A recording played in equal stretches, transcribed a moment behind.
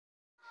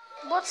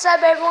What's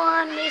up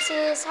everyone, this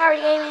is Harry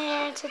Gamer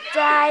here, and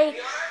today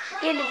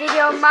in the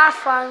video on my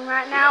phone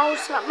right now.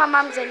 It's not my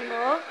mum's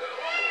anymore,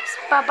 it's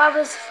my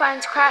brother's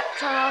phone's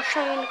cracked, and I'll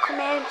show you in the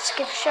comments.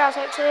 Give a shout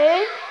out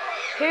to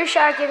who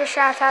should I give a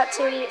shout out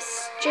to?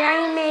 It's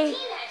Jamie,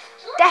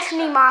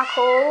 definitely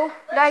Michael,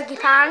 Logie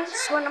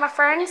Pants, one of my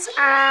friends,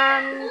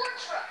 and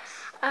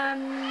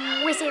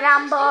Wizzy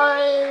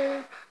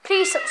Lambo.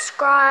 Please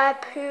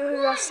subscribe,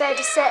 who I said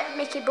is set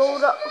Mickey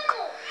Bulldog,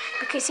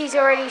 because he's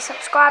already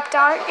subscribed.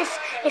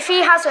 If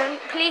he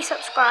hasn't, please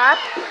subscribe.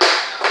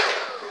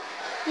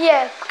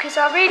 Yeah, because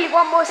I really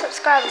want more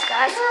subscribers,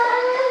 guys.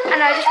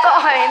 And I just got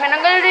home, and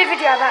I'm going to do a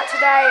video about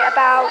today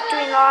about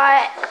doing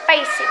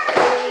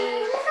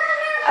basically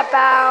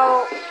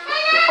about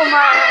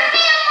my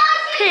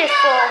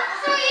PS4.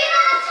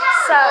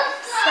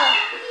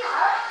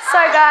 So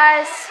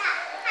guys,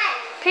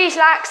 please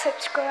like,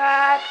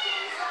 subscribe,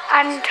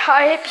 and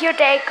I hope your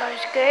day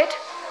goes good.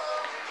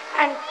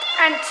 And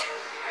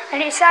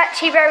it's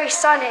actually very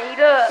sunny.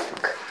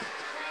 Look,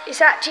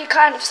 it's actually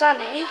kind of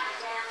sunny.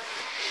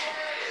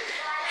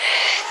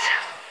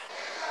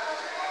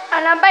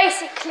 And I'm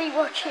basically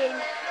watching,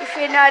 if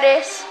you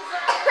notice,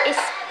 it's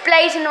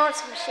Blazing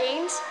Monster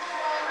Machines.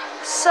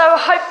 So I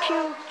hope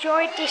you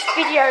enjoyed this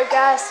video,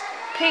 guys.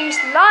 Please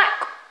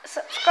like,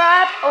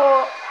 subscribe,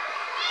 or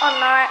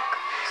unlike.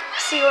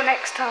 See you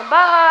next time.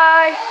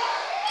 Bye.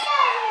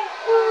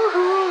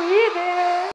 Woohoo, yeah.